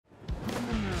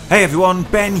Hey everyone,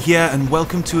 Ben here and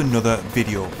welcome to another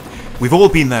video. We've all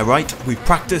been there, right? We've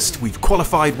practiced, we've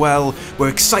qualified well, we're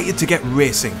excited to get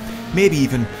racing, maybe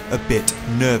even a bit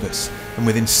nervous. And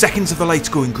within seconds of the lights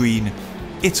going green,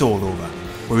 it's all over.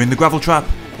 We're in the gravel trap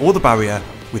or the barrier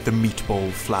with the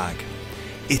meatball flag.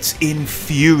 It's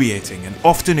infuriating and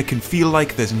often it can feel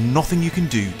like there's nothing you can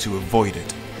do to avoid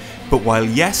it. But while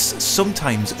yes,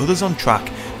 sometimes others on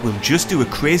track will just do a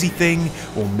crazy thing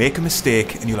or make a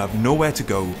mistake and you'll have nowhere to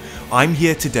go, I'm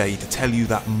here today to tell you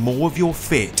that more of your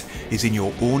fate is in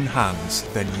your own hands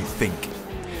than you think.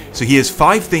 So here's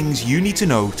 5 things you need to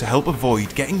know to help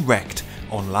avoid getting wrecked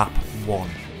on lap 1.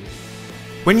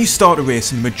 When you start a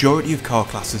race in the majority of car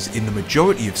classes in the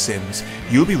majority of sims,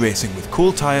 you'll be racing with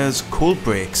cold tyres, cold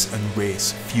brakes and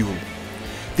race fuel.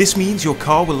 This means your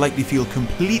car will likely feel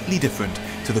completely different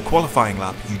to the qualifying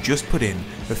lap you just put in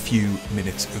a few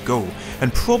minutes ago,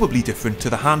 and probably different to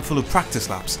the handful of practice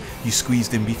laps you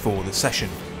squeezed in before the session.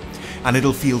 And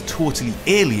it'll feel totally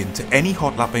alien to any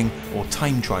hot lapping or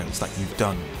time trials that you've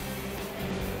done.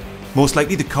 Most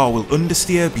likely the car will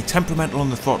understeer, be temperamental on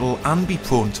the throttle and be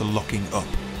prone to locking up.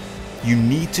 You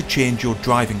need to change your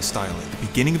driving style at the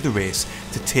beginning of the race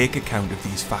to take account of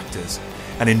these factors.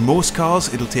 And in most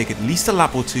cars it'll take at least a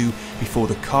lap or two before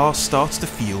the car starts to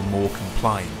feel more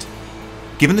compliant.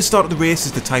 Given the start of the race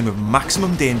is the time of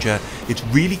maximum danger, it's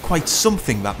really quite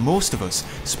something that most of us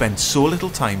spend so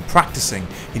little time practicing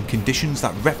in conditions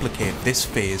that replicate this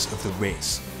phase of the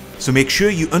race. So make sure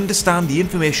you understand the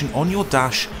information on your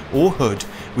dash or HUD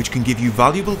which can give you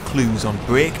valuable clues on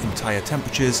brake and tyre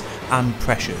temperatures and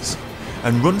pressures,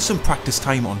 and run some practice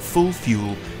time on full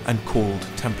fuel and cold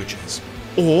temperatures.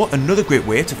 Or another great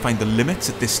way to find the limits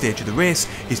at this stage of the race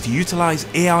is to utilise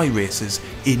AI races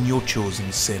in your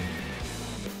chosen sim.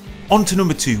 On to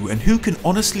number 2, and who can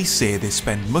honestly say they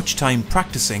spend much time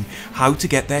practicing how to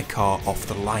get their car off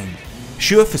the line.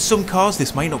 Sure, for some cars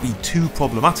this might not be too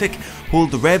problematic,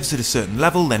 hold the revs at a certain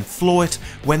level then floor it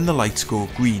when the lights go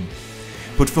green.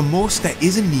 But for most there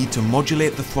is a need to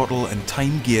modulate the throttle and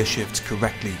time gear shifts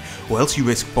correctly, or else you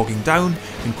risk bogging down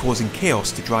and causing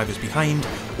chaos to drivers behind,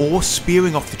 or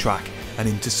spearing off the track and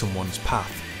into someone's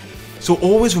path. So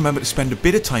always remember to spend a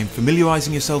bit of time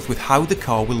familiarising yourself with how the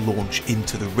car will launch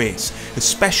into the race,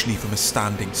 especially from a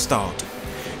standing start.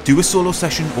 Do a solo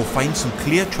session or find some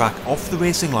clear track off the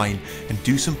racing line and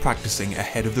do some practicing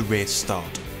ahead of the race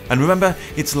start. And remember,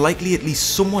 it's likely at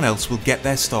least someone else will get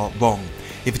their start wrong.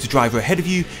 If it's a driver ahead of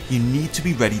you, you need to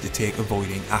be ready to take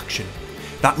avoiding action.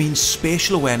 That means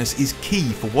spatial awareness is key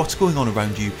for what's going on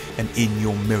around you and in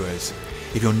your mirrors.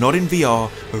 If you're not in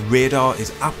VR, a radar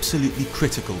is absolutely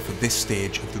critical for this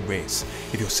stage of the race.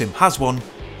 If your sim has one,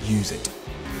 use it.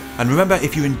 And remember,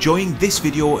 if you're enjoying this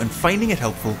video and finding it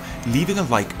helpful, leaving a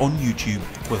like on YouTube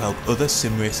will help other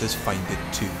sim racers find it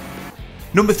too.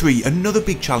 Number 3, another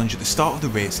big challenge at the start of the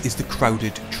race is the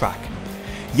crowded track.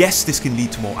 Yes, this can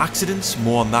lead to more accidents,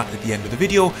 more on that at the end of the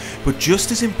video, but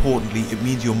just as importantly it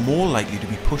means you're more likely to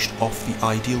be pushed off the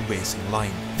ideal racing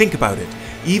line. Think about it,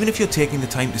 even if you're taking the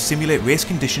time to simulate race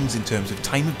conditions in terms of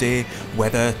time of day,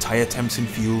 weather, tyre temps and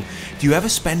fuel, do you ever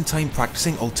spend time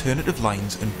practicing alternative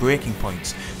lines and braking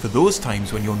points for those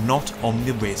times when you're not on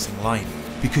the racing line?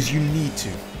 Because you need to.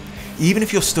 Even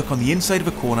if you're stuck on the inside of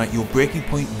a corner, your braking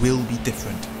point will be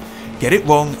different. Get it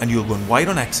wrong and you'll run wide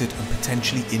on exit and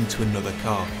potentially into another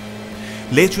car.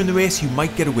 Later in the race you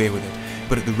might get away with it,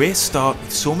 but at the race start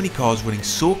with so many cars running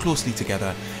so closely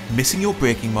together, missing your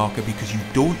braking marker because you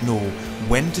don't know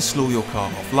when to slow your car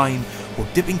offline, or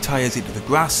dipping tyres into the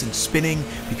grass and spinning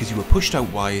because you were pushed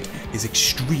out wide is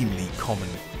extremely common.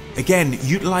 Again,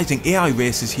 utilising AI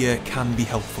races here can be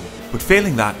helpful, but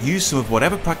failing that, use some of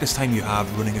whatever practice time you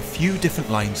have running a few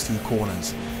different lines through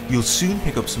corners. You'll soon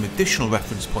pick up some additional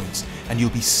reference points and you'll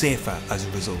be safer as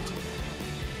a result.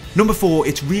 Number 4,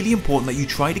 it's really important that you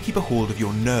try to keep a hold of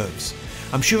your nerves.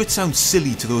 I'm sure it sounds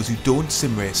silly to those who don't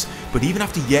sim race, but even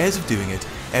after years of doing it,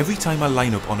 every time I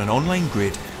line up on an online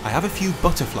grid, I have a few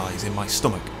butterflies in my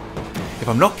stomach. If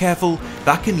I'm not careful,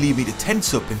 that can lead me to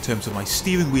tense up in terms of my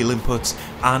steering wheel inputs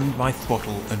and my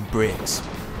throttle and brakes.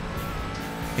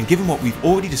 And given what we've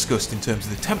already discussed in terms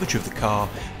of the temperature of the car,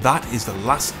 that is the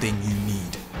last thing you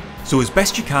need. So as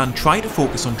best you can, try to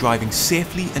focus on driving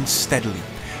safely and steadily.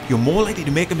 You're more likely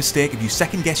to make a mistake if you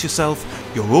second guess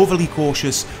yourself, you're overly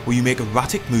cautious, or you make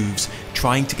erratic moves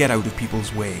trying to get out of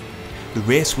people's way. The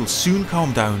race will soon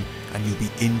calm down and you'll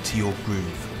be into your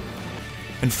groove.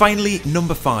 And finally,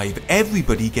 number 5,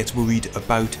 everybody gets worried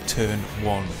about turn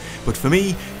 1. But for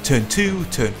me, turn 2,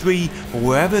 turn 3, or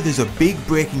wherever there's a big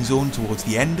braking zone towards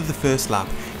the end of the first lap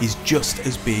is just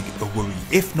as big a worry,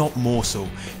 if not more so,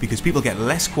 because people get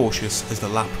less cautious as the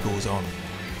lap goes on.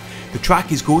 The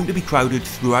track is going to be crowded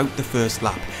throughout the first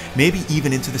lap, maybe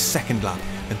even into the second lap,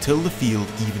 until the field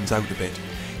evens out a bit.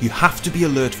 You have to be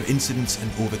alert for incidents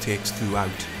and overtakes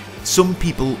throughout. Some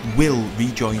people will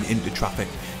rejoin into traffic,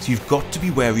 so you've got to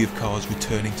be wary of cars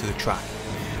returning to the track.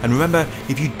 And remember,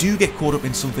 if you do get caught up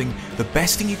in something, the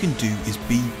best thing you can do is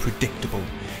be predictable,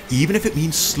 even if it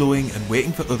means slowing and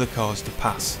waiting for other cars to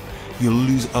pass. You'll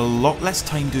lose a lot less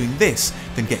time doing this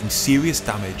than getting serious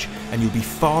damage, and you'll be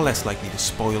far less likely to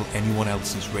spoil anyone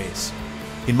else's race.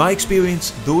 In my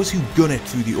experience, those who gun it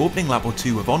through the opening lap or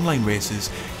two of online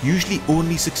races usually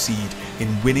only succeed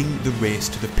in winning the race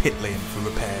to the pit lane for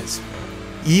repairs.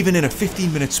 Even in a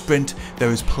 15-minute sprint,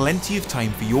 there is plenty of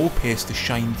time for your pace to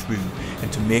shine through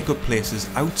and to make up places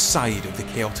outside of the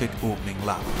chaotic opening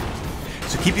lap.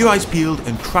 So keep your eyes peeled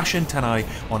and crash antennae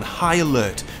on high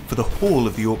alert for the whole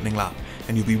of the opening lap,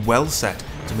 and you'll be well set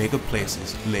to make up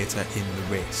places later in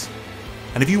the race.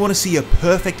 And if you want to see a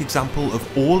perfect example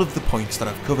of all of the points that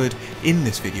I've covered in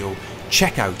this video,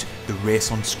 check out the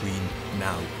race on screen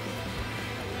now.